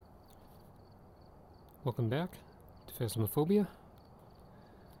Welcome back to Phasmophobia.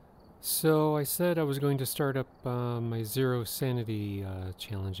 So I said I was going to start up my Zero Sanity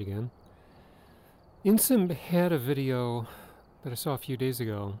challenge again. Insim had a video that I saw a few days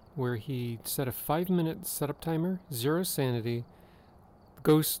ago where he set a 5-minute setup timer, Zero Sanity.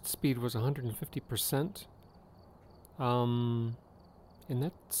 Ghost speed was 150%. And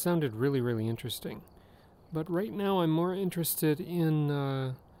that sounded really interesting. But right now I'm more interested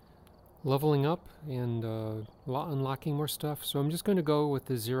in leveling up and unlocking more stuff. So I'm just going to go with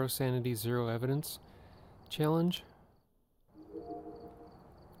the Zero Sanity, Zero Evidence challenge.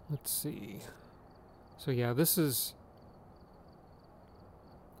 Let's see. So yeah, this is...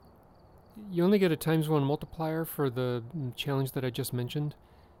 You only get a ×1 multiplier for the challenge that I just mentioned.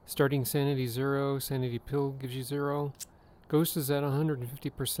 Starting Sanity 0, Sanity Pill gives you 0. Ghost is at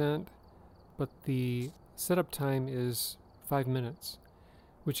 150%, but the setup time is 5 minutes,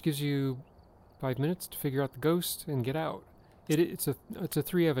 which gives you 5 minutes to figure out the ghost and get out. It's a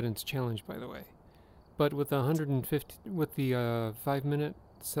 3 evidence challenge, by the way. But with the 5-minute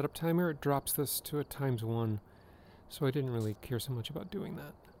setup timer, it drops this to a ×1. So I didn't really care so much about doing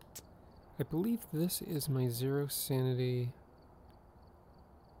that. I believe this is my Zero Sanity.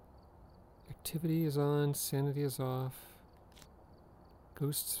 Activity is on, Sanity is off.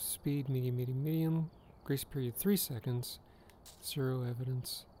 Ghost speed, medium. Grace period 3 seconds. Zero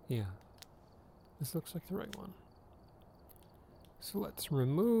evidence. Yeah. This looks like the right one. So let's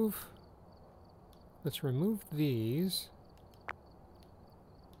remove these.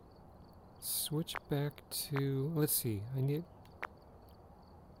 Switch back to, let's see,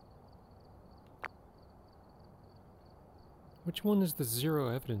 which one is the Zero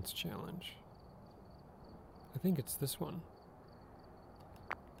Evidence challenge? I think it's this one.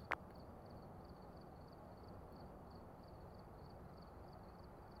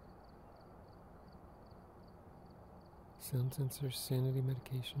 Sound sensor, sanity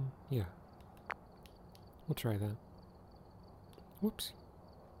medication. Yeah. We'll try that. Whoops.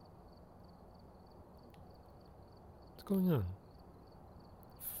 What's going on?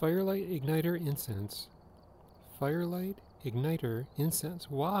 Firelight Igniter Incense. Firelight Igniter Incense.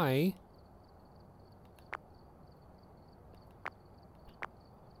 Why?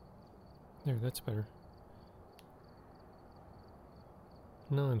 There, that's better.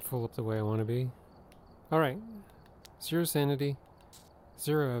 Now I'm full up the way I want to be. Alright. Zero Sanity.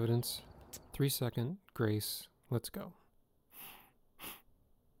 Zero Evidence. 3-second grace. Let's go.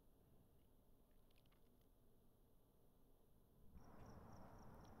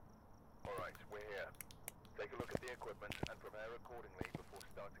 Alright, we're here. Take a look at the equipment and prepare accordingly before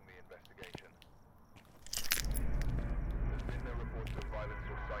starting the investigation. There's been no reports of violence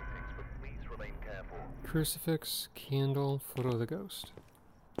or sightings, but please remain careful. Crucifix, candle, photo of the ghost.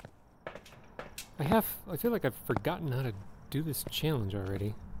 I feel like I've forgotten how to do this challenge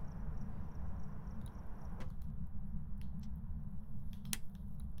already.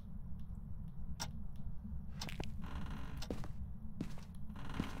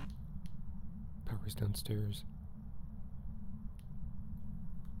 Power's downstairs.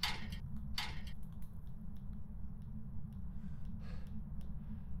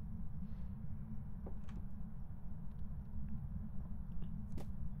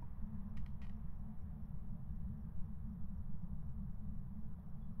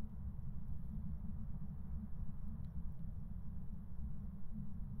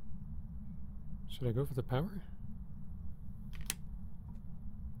 Should I go for the power?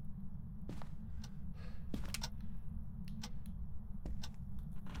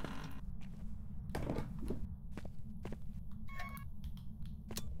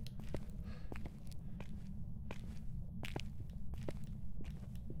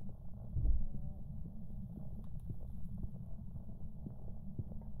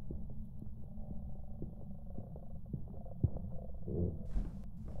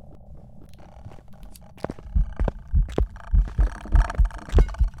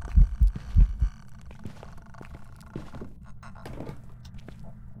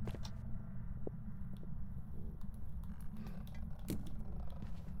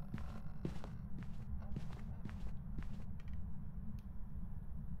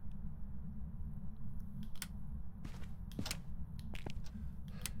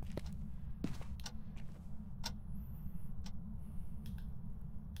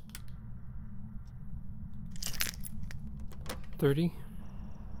 $30.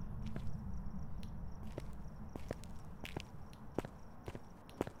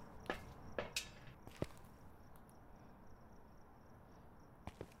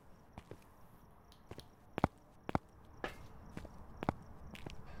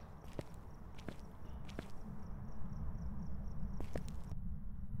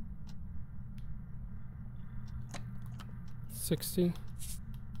 60.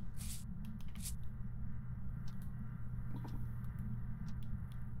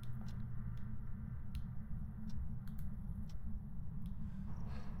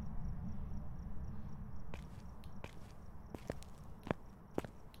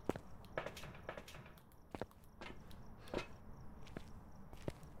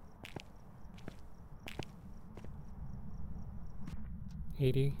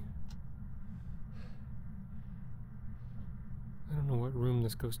 $80. I don't know what room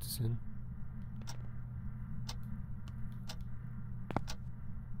this ghost is in.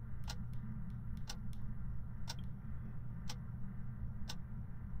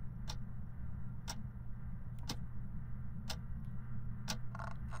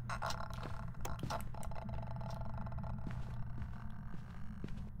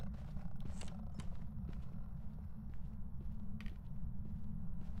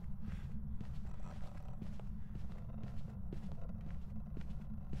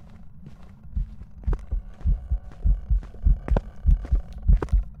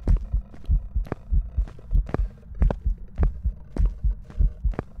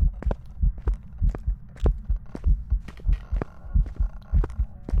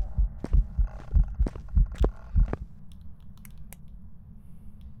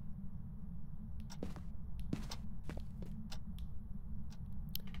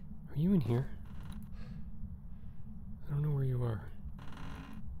 Are you in here? I don't know where you are.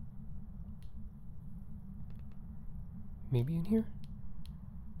 Maybe in here?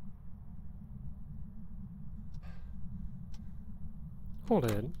 Hold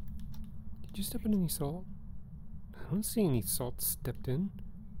it. Did you step in any salt? I don't see any salt stepped in.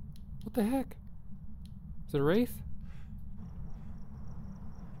 What the heck? Is it a Wraith?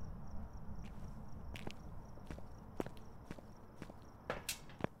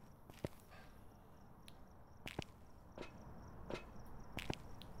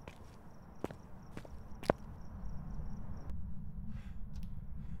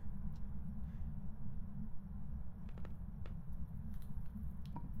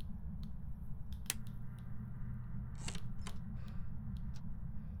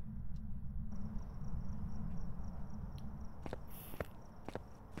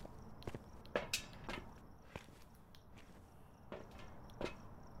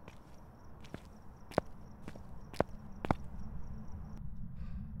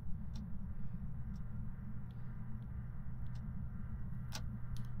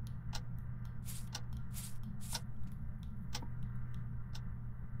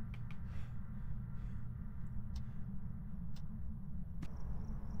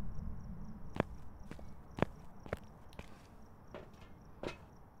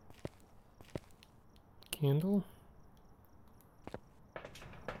 Candle.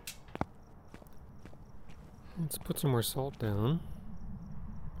 Let's put some more salt down.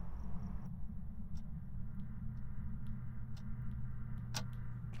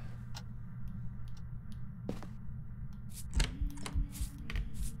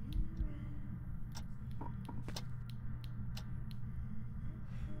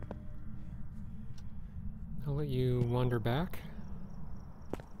 I'll let you wander back.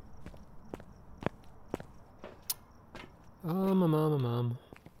 Mom.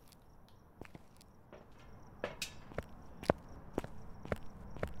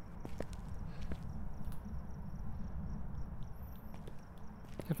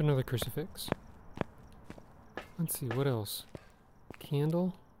 Have another crucifix. Let's see, what else?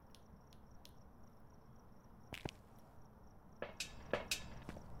 Candle.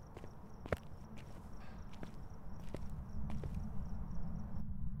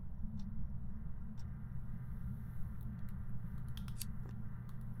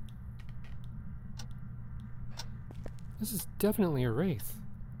 This is definitely a Wraith.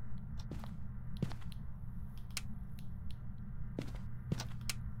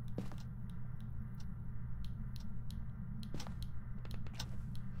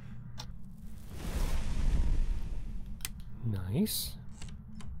 Nice.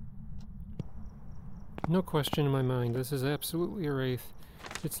 No question in my mind, this is absolutely a Wraith.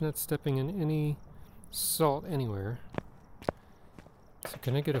 It's not stepping in any salt anywhere. So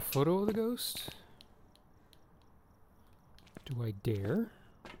can I get a photo of the ghost? Do I dare?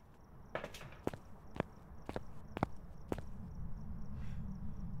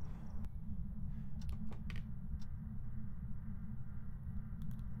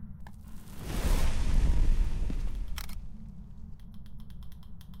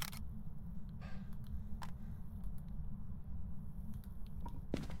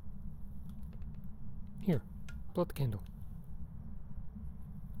 Here, blow out the candle.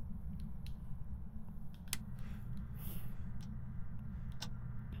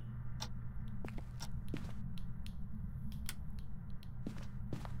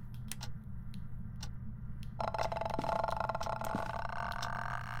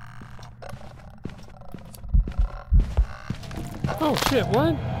 Oh shit,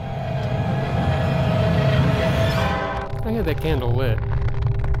 what? I had that candle lit.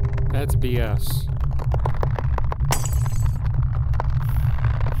 That's BS.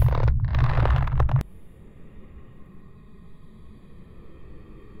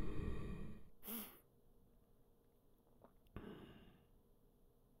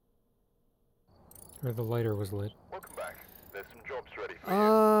 Or the lighter was lit. Welcome back. There's some jobs ready for you.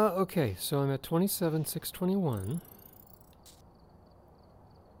 Okay, so I'm at 27,621.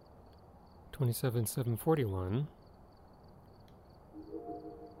 27,741.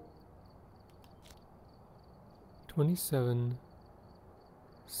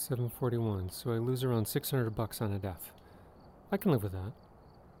 27,741. So I lose around $600 on a death. I can live with that.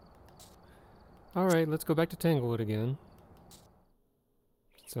 Alright, let's go back to Tanglewood again.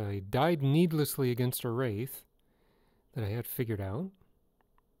 So I died needlessly against a Wraith that I had figured out.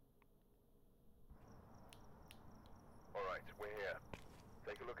 Alright, we're here.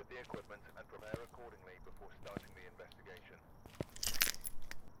 Take a look at the equipment and prepare accordingly before starting the investigation.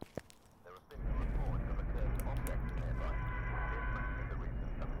 There have been reports of a certain object nearby. This must be the reason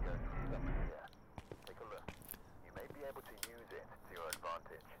some ghosts summoned here. Take a look. You may be able to use it to your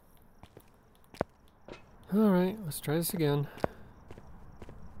advantage. Alright, let's try this again.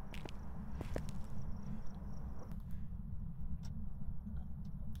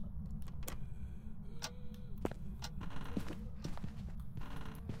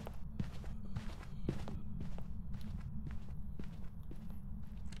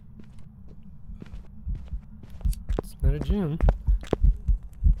 It's not a June.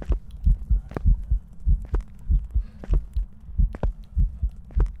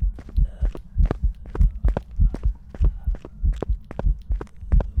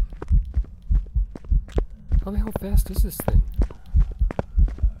 How the hell fast is this thing?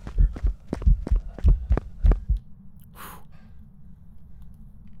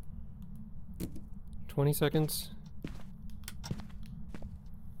 20 seconds.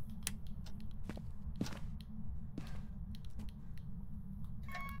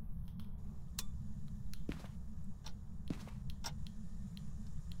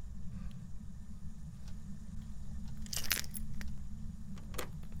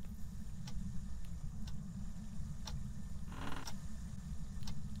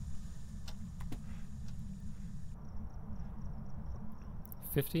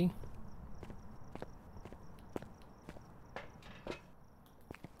 $50.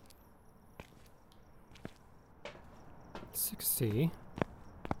 60.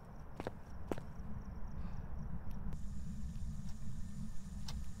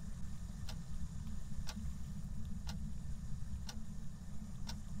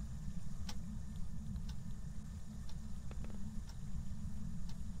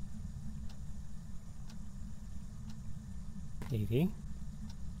 80.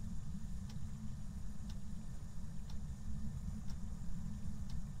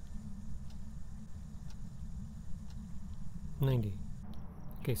 90.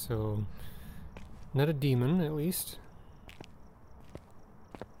 Okay, so not a demon, at least.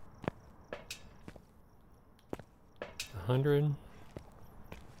 100.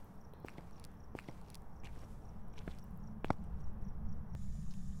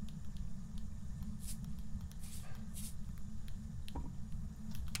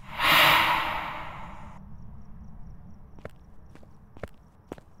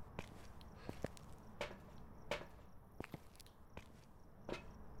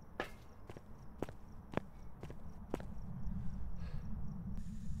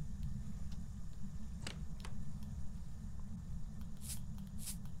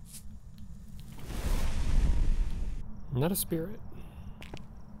 'Not a spirit.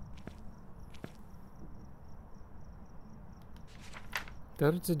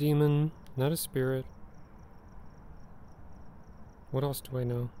 Doubt it's a demon, not a spirit. What else do I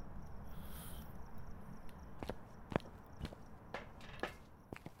know?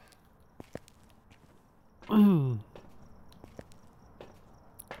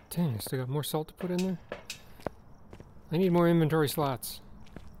 Dang, I still got more salt to put in there. I need more inventory slots.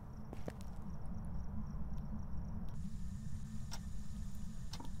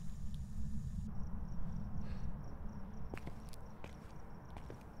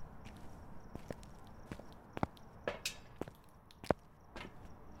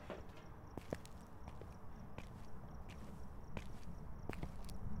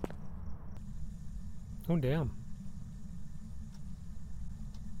 Oh, damn.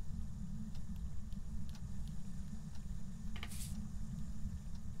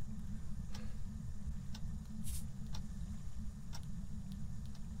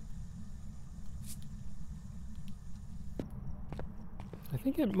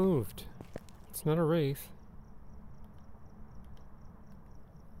 think it moved. It's not a Wraith.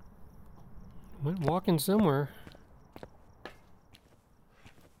 Went walking somewhere.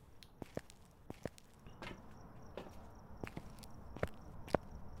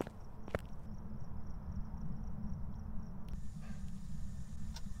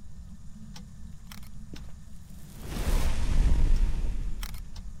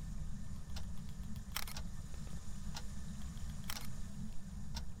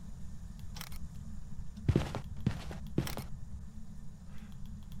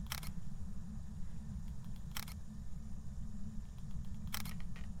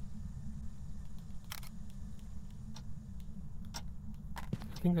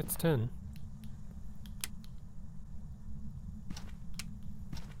 I think that's 10.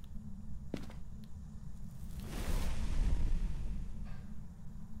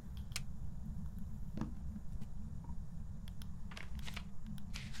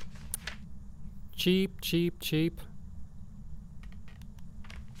 Cheap, cheap, cheap.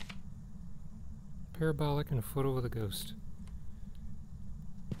 Parabolic and a photo with a ghost.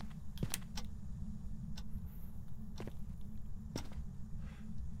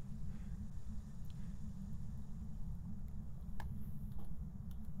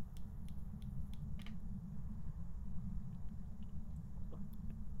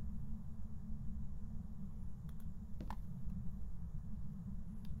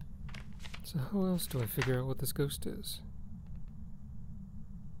 So how else do I figure out what this ghost is?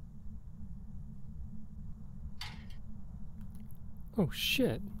 Oh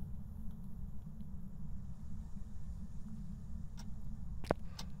shit.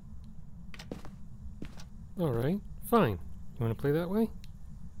 Alright, fine. You want to play that way?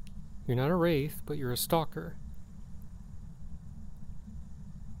 You're not a Wraith, but you're a stalker.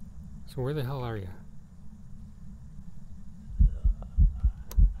 So where the hell are you?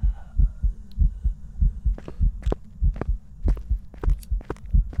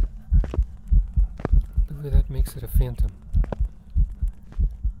 Maybe that makes it a phantom.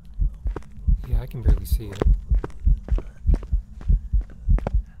 Yeah, I can barely see it.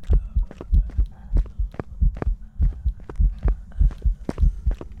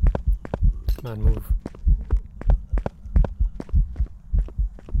 Come on, move.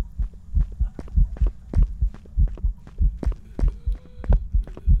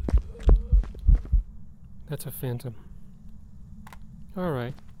 That's a phantom.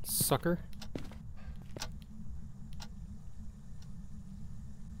 Alright, sucker.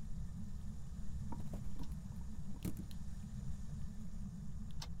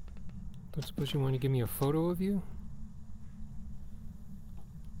 Don't suppose you want to give me a photo of you?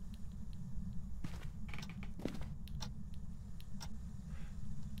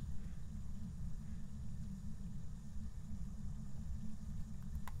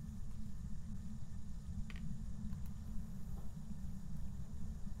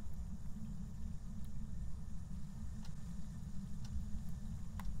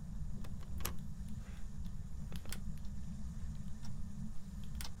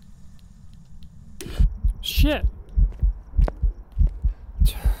 Shit!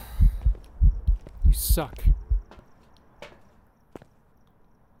 You suck.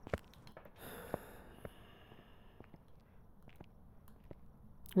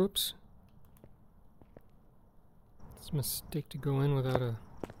 Whoops. It's a mistake to go in without a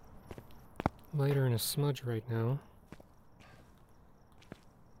lighter and a smudge right now.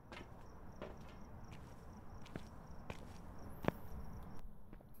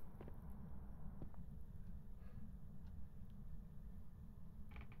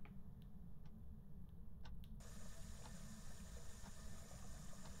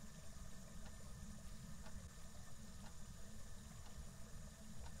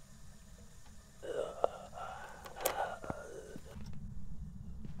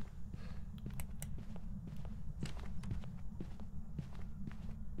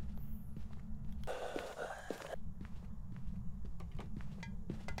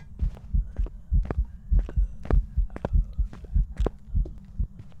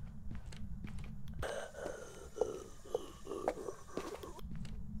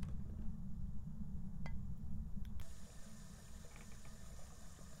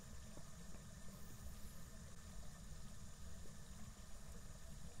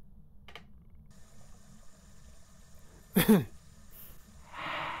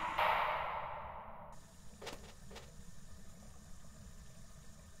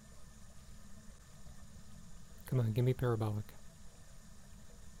 Come on, give me parabolic.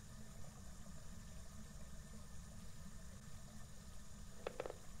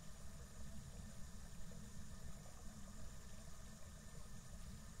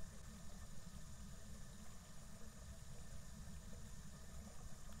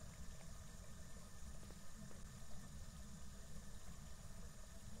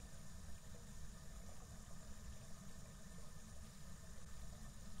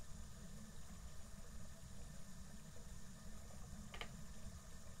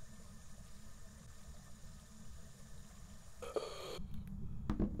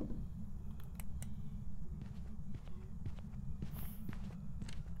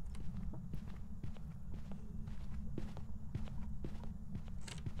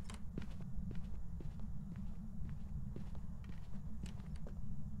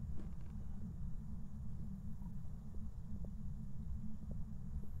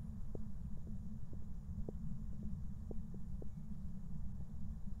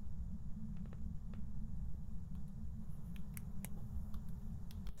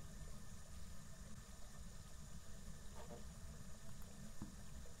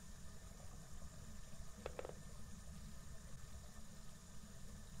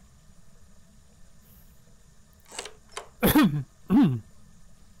 Well,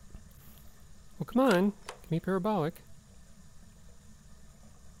 come on. Give me parabolic.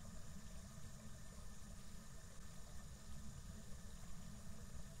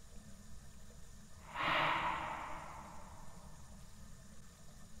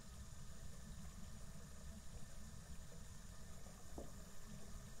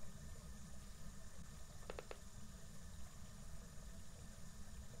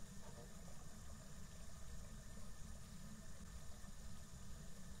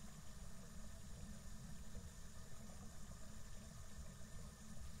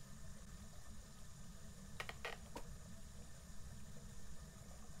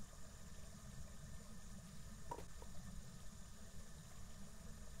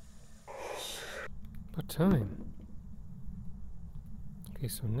 About time. Okay,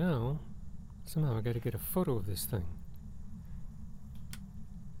 so now, somehow I gotta get a photo of this thing.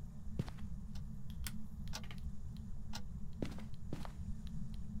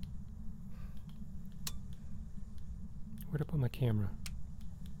 Where'd I put my camera?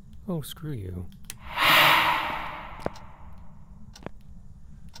 Oh, screw you.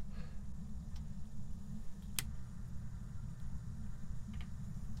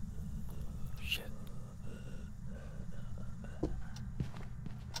 Shit.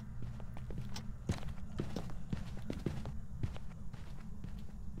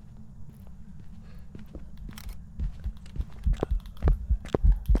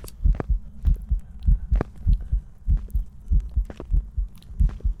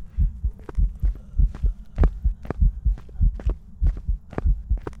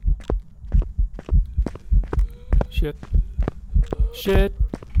 Shit. Shit.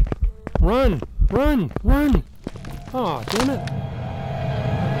 Run! Run! Run! Aw, damn it.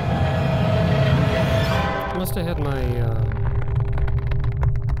 Must have had my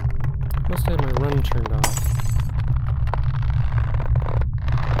run turned off.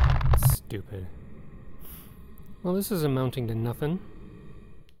 Stupid. Well, this is amounting to nothing.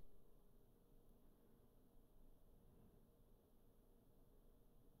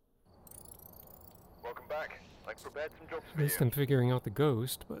 Welcome back. I've prepared some jobs At for least you. I'm figuring out the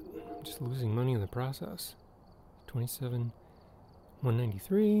ghost, but I'm just losing money in the process. 27,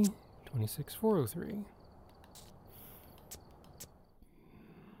 193, 26, 403.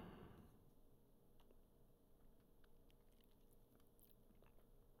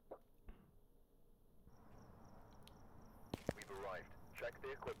 We've arrived. Check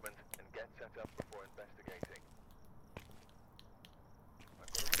the equipment and get set up before investigating.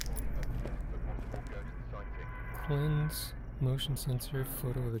 I've got a report of a possible ghost sighting. Cleanse, motion sensor,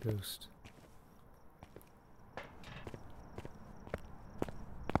 photo of the ghost.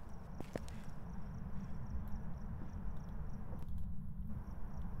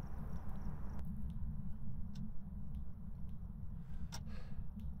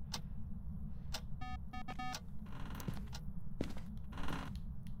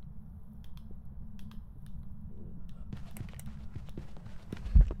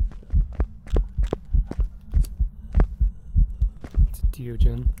 It's a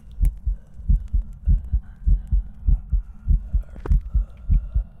Deogen.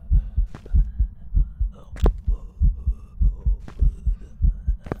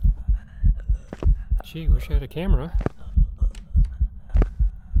 Gee, wish I had a camera.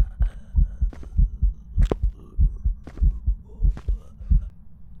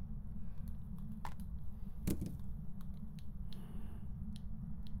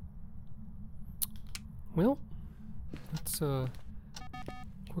 Well, let's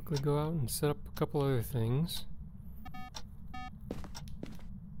quickly go out and set up a couple other things.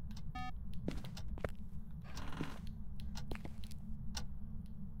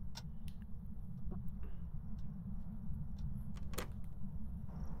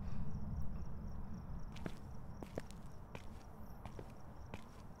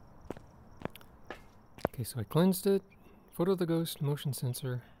 Okay, so I cleansed it. Photo of the ghost, motion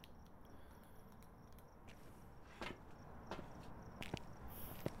sensor.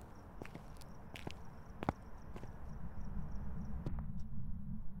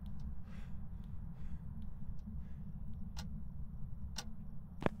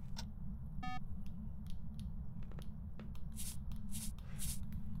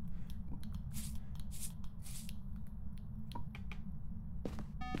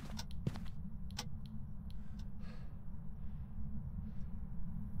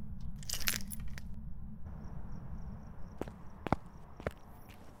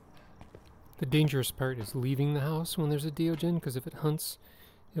 The dangerous part is leaving the house when there's a Deogen, because if it hunts,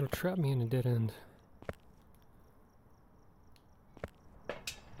 it'll trap me in a dead end.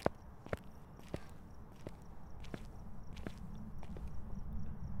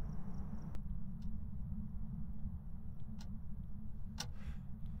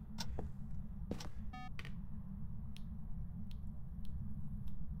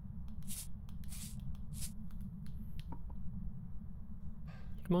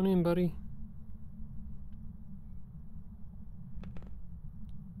 Come on in, buddy.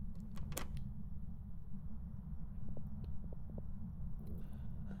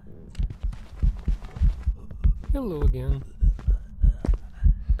 Hello again.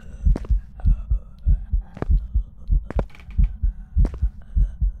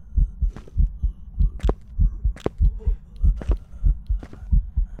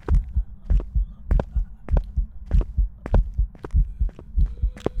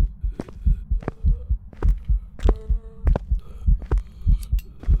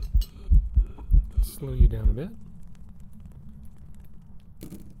 Slow you down a bit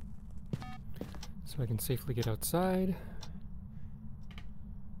so I can safely get outside.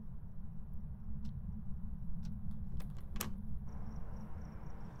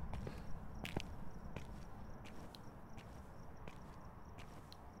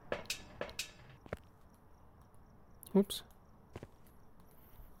 Oops.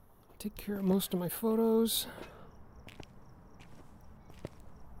 Take care of most of my photos.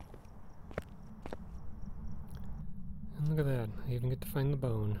 And look at that, I even get to find the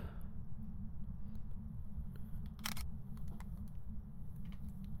bone.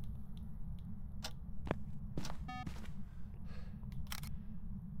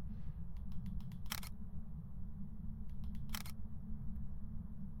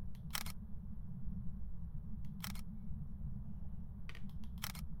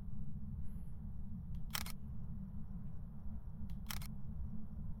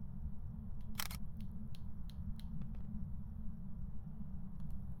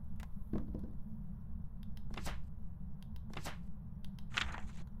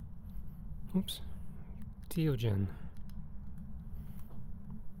 Oops. Deogen.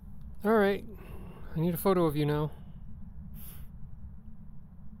 Alright. I need a photo of you now.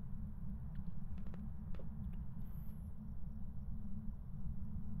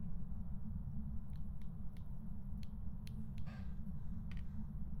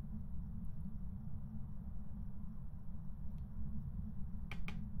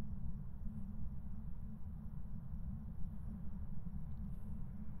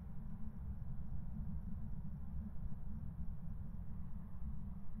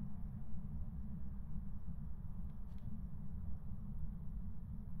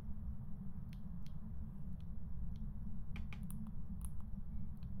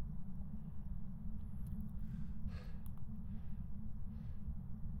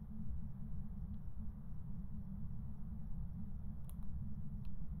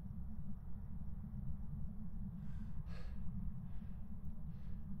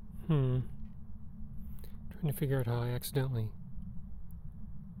 Trying to figure out how I accidentally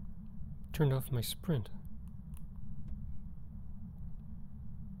turned off my sprint.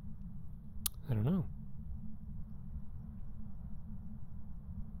 I don't know.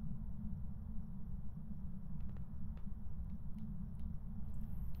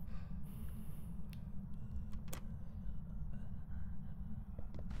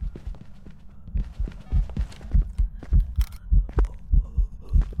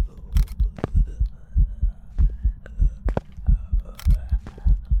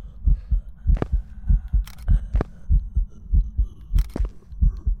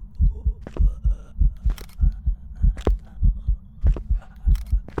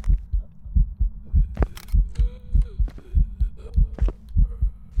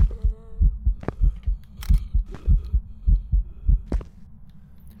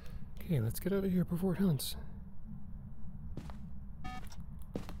 Okay, let's get out of here before it hunts.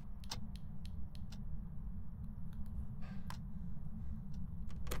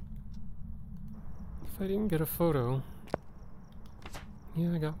 If I didn't get a photo...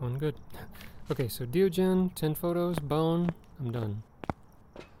 Yeah, I got one. Good. Okay, so Deogen, 10 photos, bone, I'm done.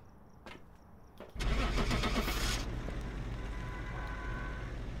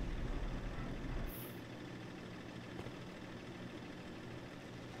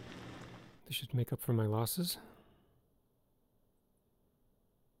 This should make up for my losses.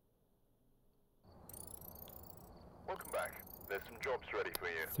 Welcome back. There's some jobs ready for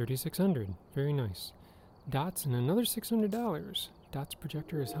you. 3,600. Very nice. Dots and another $600. Dots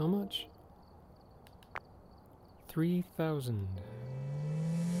projector is how much? 3,000.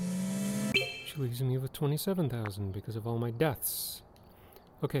 Which leaves me with 27,000 because of all my deaths.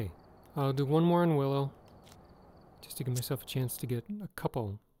 Okay, I'll do one more on Willow, just to give myself a chance to get a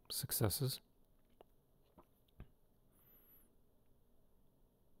couple successes.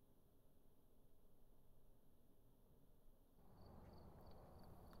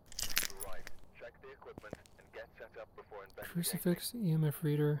 Right. Check the equipment and get set up before investigating. Crucifix, EMF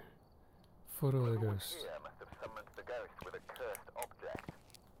reader, photo of the Whoever was ghost. here must have summoned the ghost with a cursed object.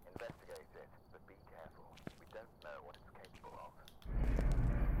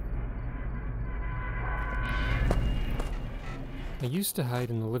 I used to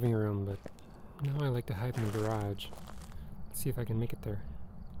hide in the living room, but now I like to hide in the garage. Let's see if I can make it there.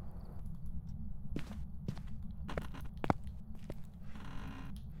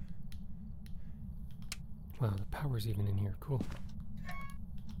 Wow, the power's even in here. Cool.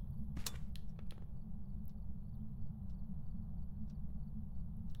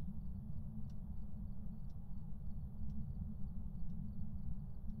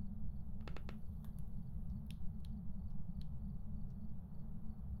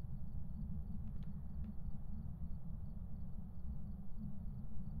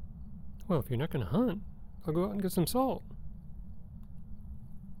 Well, if you're not going to hunt, I'll go out and get some salt.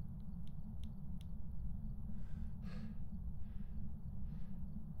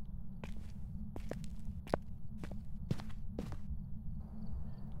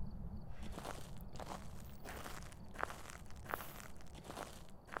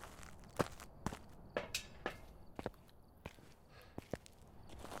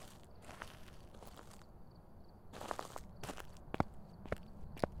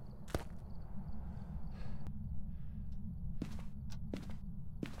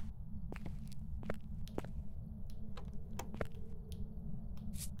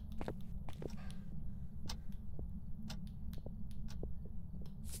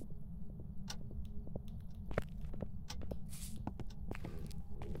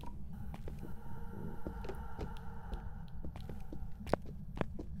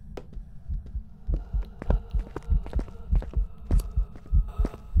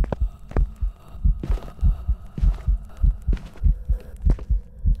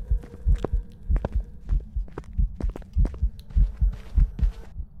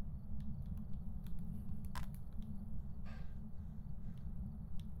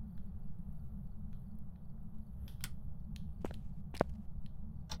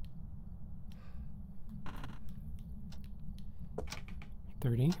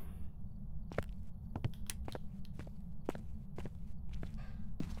 $30.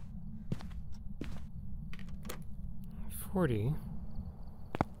 40.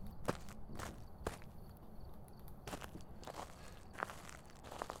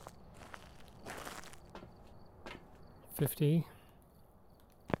 50.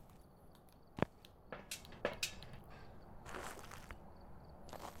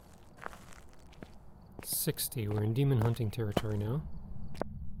 60. We're in demon hunting territory now.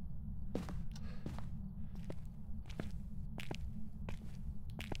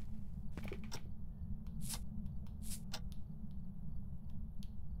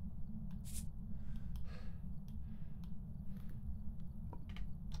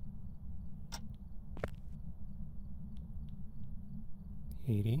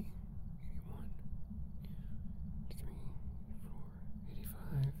 $80, $81, $83, $84,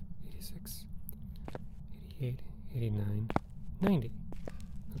 $85, $86, $88, $89, $90.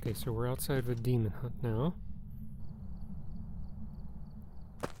 Okay, so we're outside of a demon hunt now.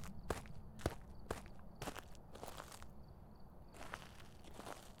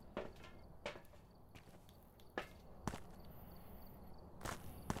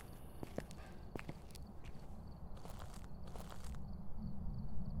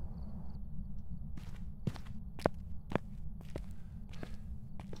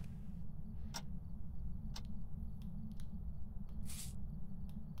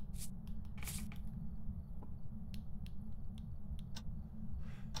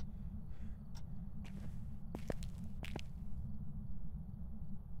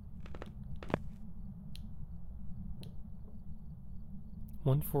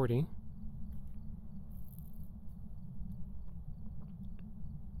 $140.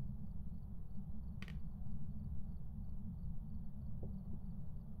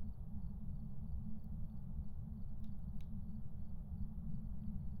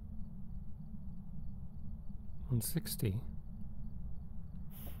 $160.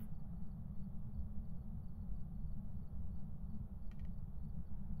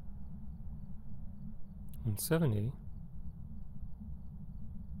 $170.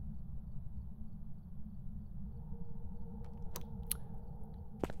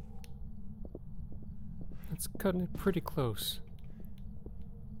 That's cutting it pretty close.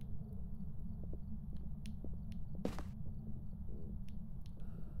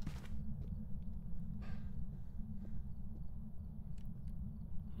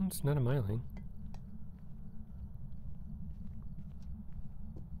 It's not a miling.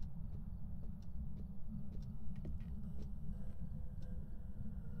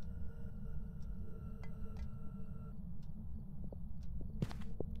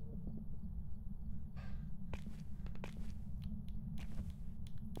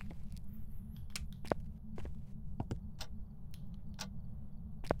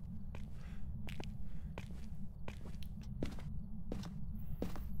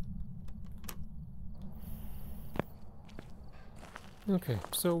 Okay,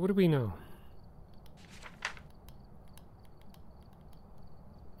 so what do we know?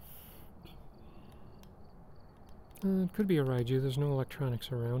 It could be a Raiju. There's no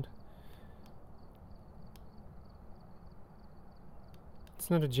electronics around. It's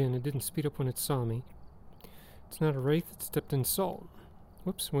not a Jinn. It didn't speed up when it saw me. It's not a Wraith. It stepped in salt.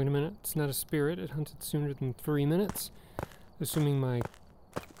 Whoops, wait a minute. It's not a spirit. It hunted sooner than 3 minutes. Assuming my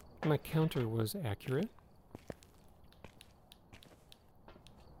counter was accurate.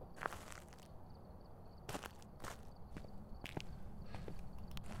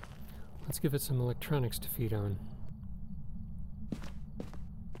 Let's give it some electronics to feed on.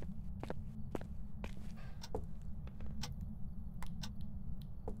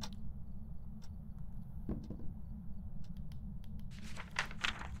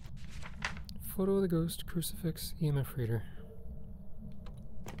 Photo of the ghost, crucifix, EMF reader.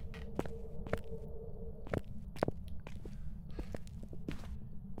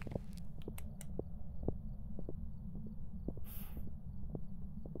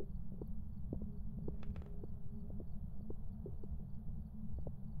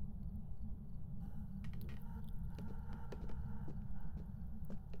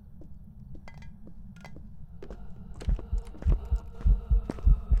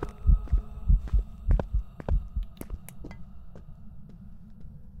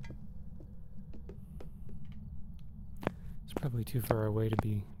 Probably too far away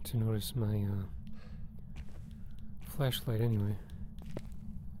to notice my flashlight anyway.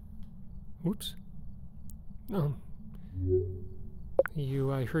 Whoops. I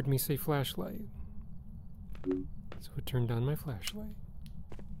heard me say flashlight. So it turned on my flashlight.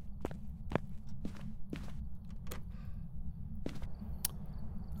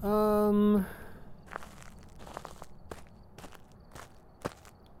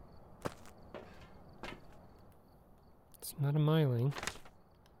 It's not a Myling.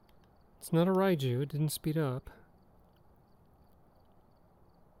 It's not a Raiju. It didn't speed up.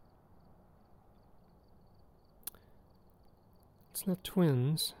 It's not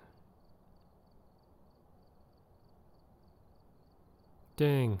twins.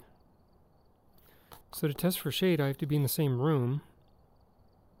 Dang. So to test for shade, I have to be in the same room.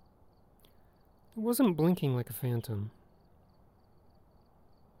 It wasn't blinking like a phantom.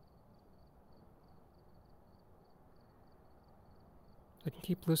 I can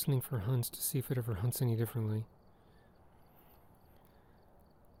keep listening for hunts to see if it ever hunts any differently.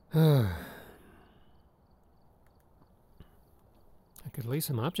 I could lay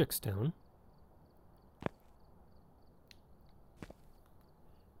some objects down.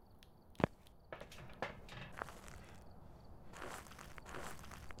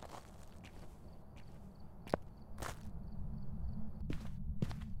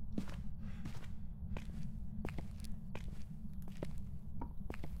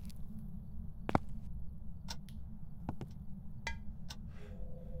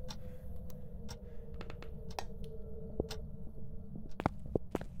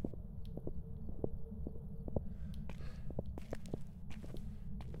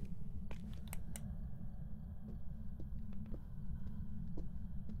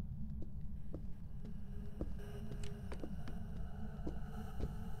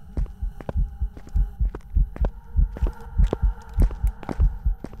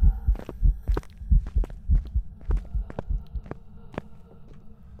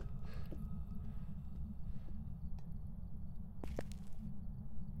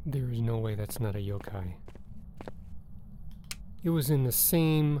 There is no way that's not a yokai. It was in the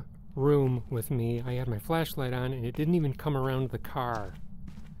same room with me. I had my flashlight on and it didn't even come around the car.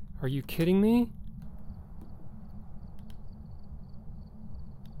 Are you kidding me?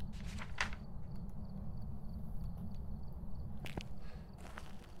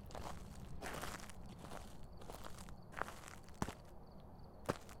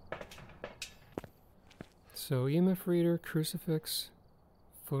 So EMF reader, crucifix,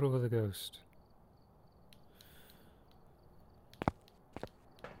 photo of the ghost.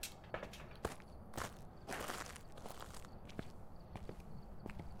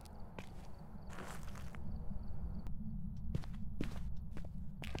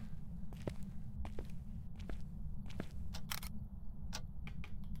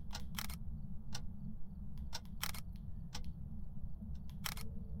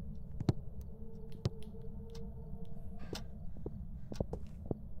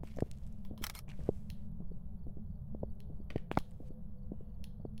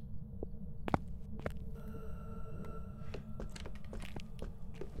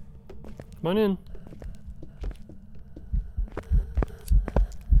 Come on in.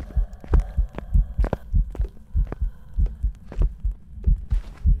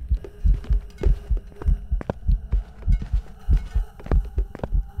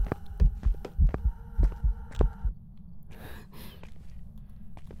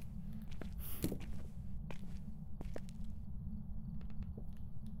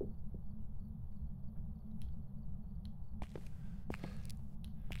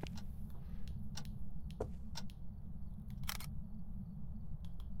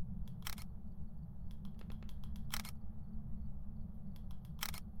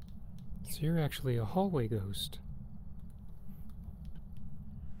 So you're actually a hallway ghost.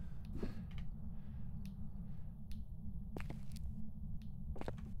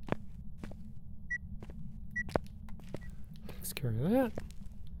 Takes care of that.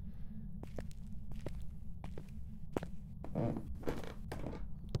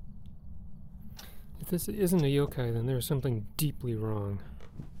 If this isn't a yokai, then there's something deeply wrong.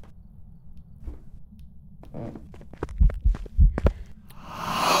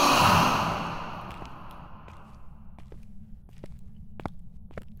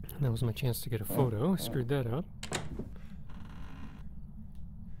 And that was my chance to get a photo. I screwed that up.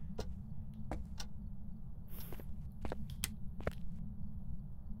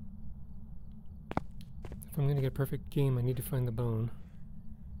 If I'm going to get a perfect game, I need to find the bone.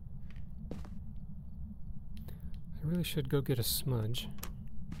 I really should go get a smudge.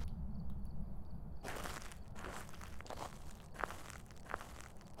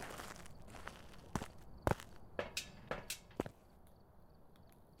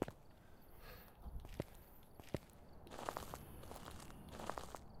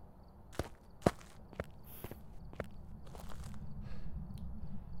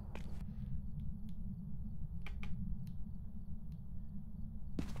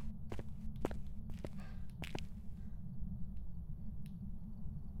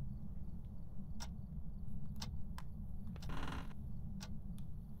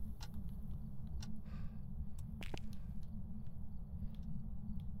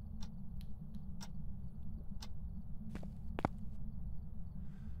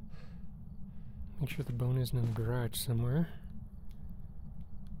 Make sure the bone isn't in the garage somewhere.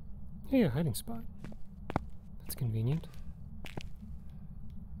 Hey, a hiding spot. That's convenient.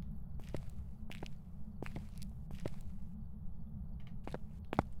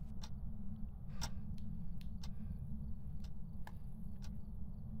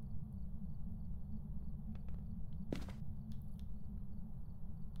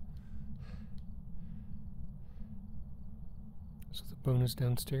 So the bone is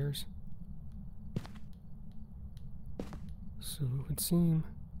downstairs. So it would seem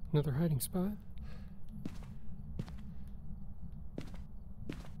another hiding spot.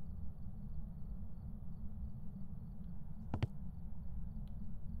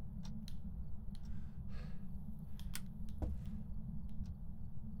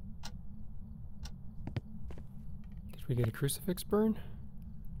 Did we get a crucifix burn?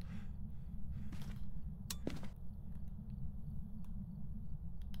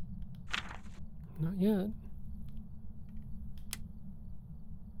 Not yet.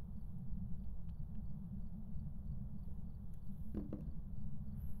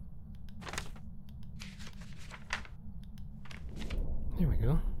 There we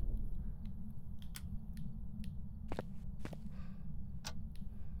go.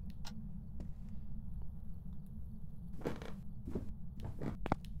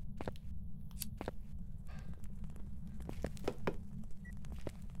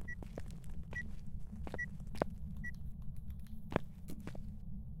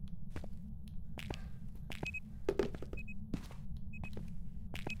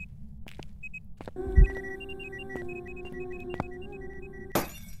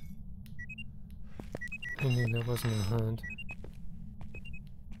 I knew that wasn't a hunt.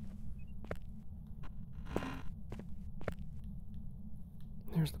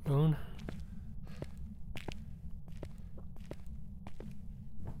 There's the bone.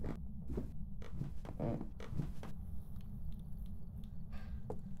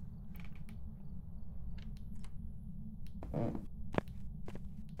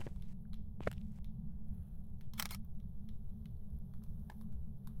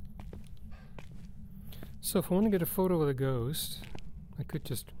 So if I want to get a photo of the ghost, I could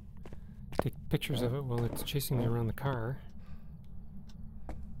just take pictures of it while it's chasing me around the car.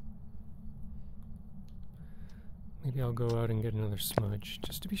 Maybe I'll go out and get another smudge,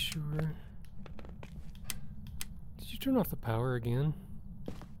 just to be sure. Did you turn off the power again?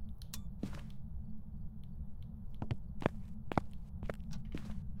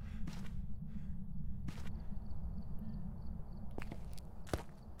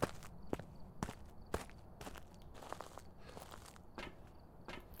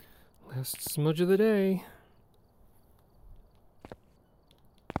 Last smudge of the day.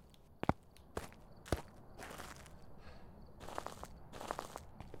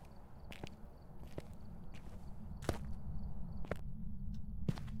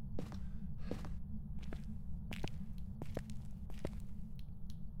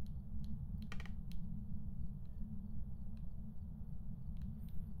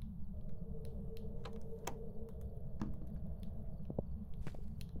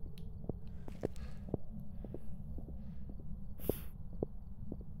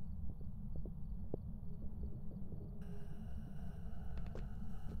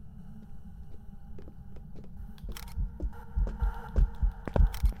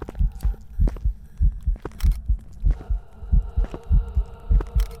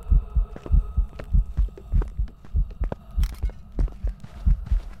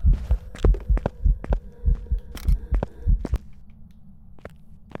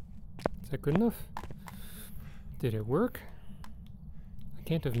 that good enough? Did it work? I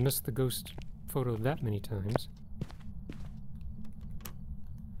can't have missed the ghost photo that many times.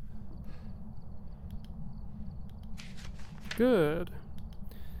 Good.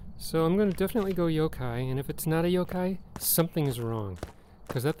 So I'm going to definitely go yokai, and if it's not a yokai, something is wrong.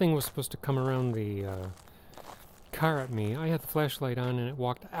 Because that thing was supposed to come around the car at me. I had the flashlight on and it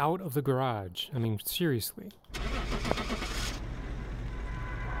walked out of the garage. I mean, seriously.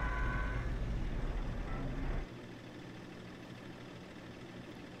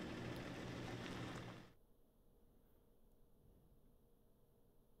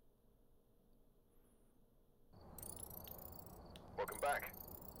 Welcome back.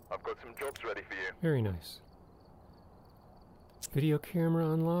 I've got some jobs ready for you. Very nice. Video camera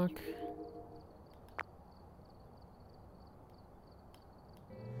unlock.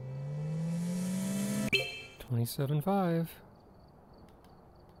 $27.5.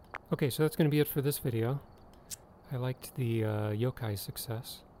 Okay, so that's going to be it for this video. I liked the yokai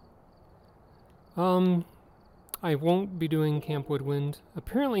success. I won't be doing Camp Woodwind.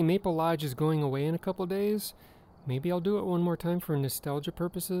 Apparently Maple Lodge is going away in a couple days. Maybe I'll do it one more time for nostalgia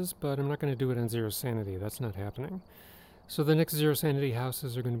purposes, but I'm not going to do it on Zero Sanity. That's not happening. So the next Zero Sanity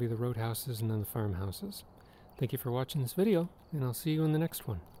houses are going to be the roadhouses and then the farmhouses. Thank you for watching this video, and I'll see you in the next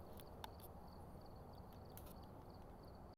one.